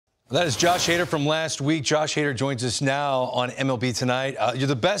That is Josh Hader from last week. Josh Hader joins us now on MLB Tonight. You're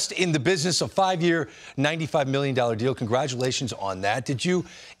the best in the business, a 5-year, $95 million deal. Congratulations on that. Did you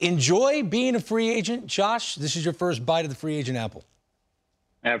enjoy being a free agent, Josh? This is your first bite of the free agent apple.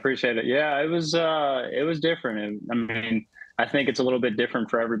 I appreciate it. Yeah, it was different. I mean, I think it's a little bit different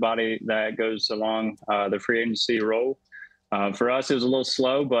for everybody that goes along the free agency role. For us, it was a little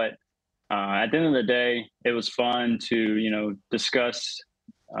slow, but at the end of the day, it was fun to, discuss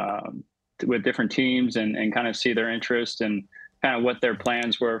with different teams and kind of see their interest and kind of what their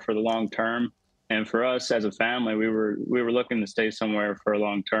plans were for the long term. And for us as a family, we were looking to stay somewhere for a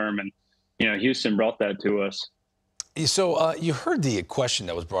long term. And, Houston brought that to us. So you heard the question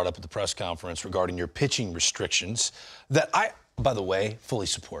that was brought up at the press conference regarding your pitching restrictions that I, by the way, fully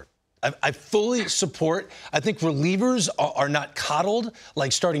support. I fully support. I think relievers are not coddled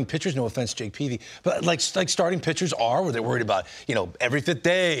like starting pitchers. No offense, Jake Peavy, but like starting pitchers are, where they're worried about, every fifth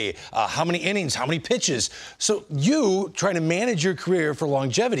day, how many innings, how many pitches. So you trying to manage your career for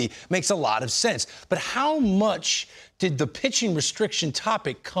longevity makes a lot of sense. But how much did the pitching restriction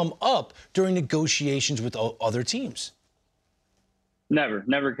topic come up during negotiations with other teams?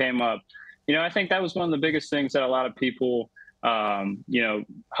 Never came up. I think that was one of the biggest things that a lot of people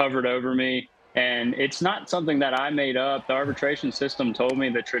hovered over me. And it's not something that I made up. The arbitration system told me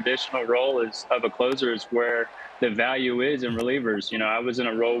the traditional role of a closer is where the value is in relievers. I was in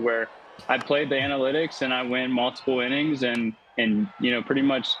a role where I played the analytics and I went multiple innings and pretty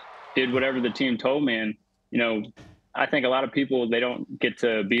much did whatever the team told me. And, I think a lot of people, they don't get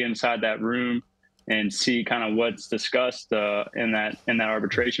to be inside that room and see kind of what's discussed in that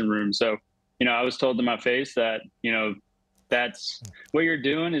arbitration room. So, I was told to my face that, that's what you're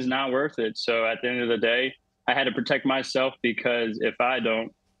doing is not worth it. So at the end of the day, I had to protect myself, because if I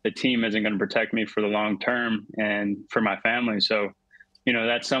don't, the team isn't going to protect me for the long term and for my family. So,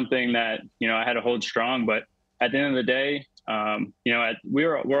 that's something that, I had to hold strong. But at the end of the day,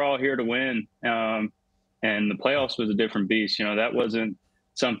 we're all here to win. And the playoffs was a different beast. That wasn't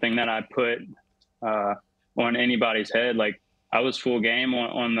something that I put on anybody's head. Like, I was full game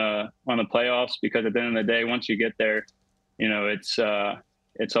on the playoffs, because at the end of the day, once you get there, it's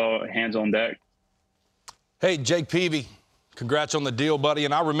all hands on deck. Hey, Jake Peavy, congrats on the deal, buddy.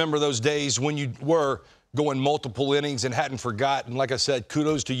 And I remember those days when you were going multiple innings and hadn't forgotten. Like I said,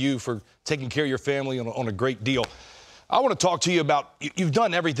 kudos to you for taking care of your family on a great deal. I want to talk to you about, you've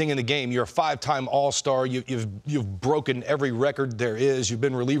done everything in the game. You're a 5-time All-Star. You've broken every record there is. You've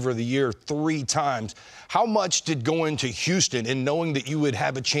been reliever of the year 3 times. How much did going to Houston and knowing that you would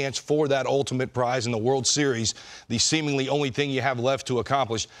have a chance for that ultimate prize in the World Series, the seemingly only thing you have left to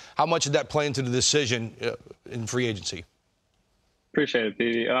accomplish, how much did that play into the decision in free agency? Appreciate it,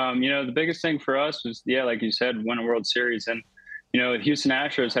 Petey. The biggest thing for us was, like you said, win a World Series. And, Houston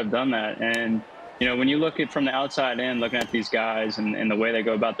Astros have done that. And, when you look at from the outside in, looking at these guys and the way they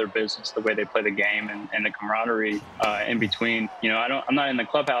go about their business, the way they play the game and the camaraderie in between, I'm not in the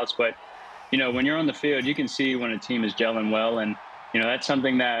clubhouse, but, when you're on the field, you can see when a team is gelling well. And, that's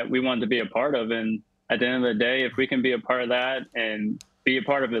something that we want to be a part of. And at the end of the day, if we can be a part of that and be a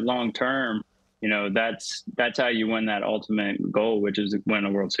part of it long term, that's how you win that ultimate goal, which is to win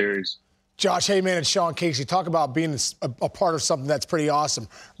a World Series. Josh, hey, man, it's Sean Casey. Talk about being a part of something that's pretty awesome.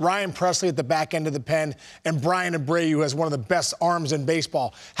 Ryan Presley at the back end of the pen and Brian Abreu, who has one of the best arms in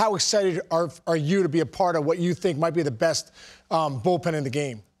baseball. How excited are you to be a part of what you think might be the best bullpen in the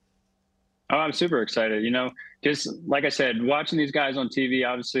game? Oh, I'm super excited. Just like I said, watching these guys on TV,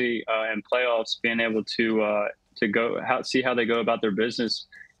 obviously, in playoffs, being able to see how they go about their business.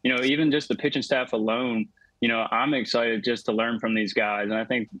 Even just the pitching staff alone. I'm excited just to learn from these guys. And I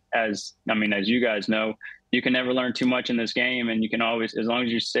think as you guys know, you can never learn too much in this game. And you can always, as long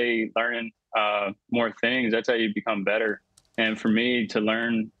as you stay learning more things, that's how you become better. And for me to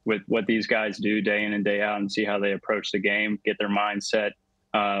learn with what these guys do day in and day out and see how they approach the game, get their mindset,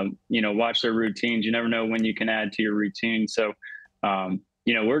 watch their routines. You never know when you can add to your routine. So,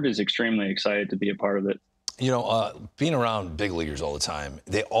 we're just extremely excited to be a part of it. Being around big leaguers all the time,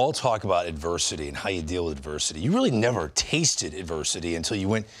 they all talk about adversity and how you deal with adversity. You really never tasted adversity until you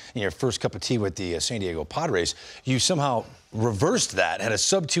went in your first cup of tea with the San Diego Padres. You somehow reversed that, had a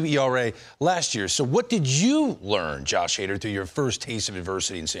sub-2 ERA last year. So what did you learn, Josh Hader, through your first taste of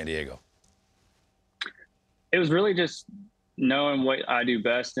adversity in San Diego? It was really just knowing what I do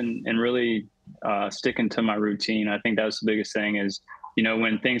best and really sticking to my routine. I think that was the biggest thing is,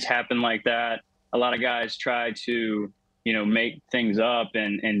 when things happen like that, a lot of guys try to, make things up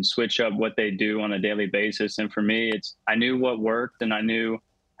and switch up what they do on a daily basis. And for me, I knew what worked and I knew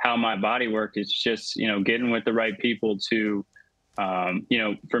how my body worked. It's just, getting with the right people to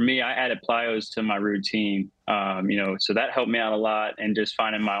For me, I added plyos to my routine, so that helped me out a lot. And just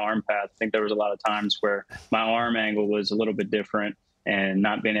finding my arm path. I think there was a lot of times where my arm angle was a little bit different and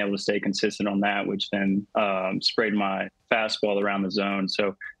not being able to stay consistent on that, which then sprayed my fastball around the zone.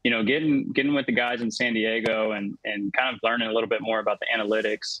 So, getting with the guys in San Diego and kind of learning a little bit more about the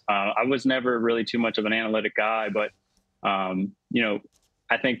analytics. I was never really too much of an analytic guy, but,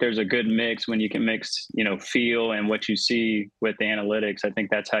 I think there's a good mix when you can mix, feel and what you see with the analytics. I think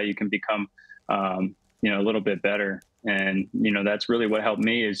that's how you can become, a little bit better. And, that's really what helped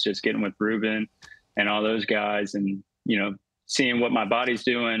me, is just getting with Ruben and all those guys and, seeing what my body's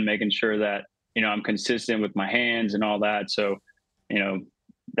doing, making sure that, I'm consistent with my hands and all that. So,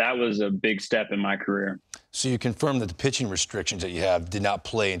 that was a big step in my career. So you confirmed that the pitching restrictions that you have did not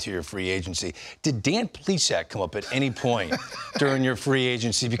play into your free agency. Did Dan Plesac come up at any point during your free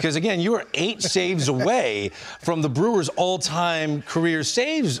agency? Because, again, you were 8 saves away from the Brewers' all-time career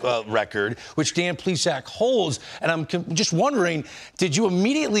saves record, which Dan Plesac holds. And I'm just wondering, did you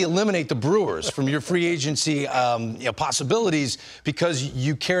immediately eliminate the Brewers from your free agency possibilities because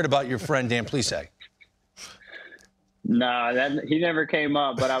you cared about your friend Dan Plesac? No, he never came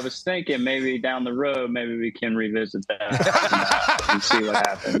up, but I was thinking maybe down the road, maybe we can revisit that and see what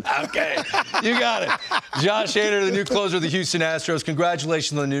happens. Okay, you got it. Josh Hader, the new closer of the Houston Astros.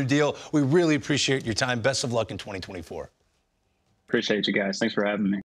 Congratulations on the new deal. We really appreciate your time. Best of luck in 2024. Appreciate you guys. Thanks for having me.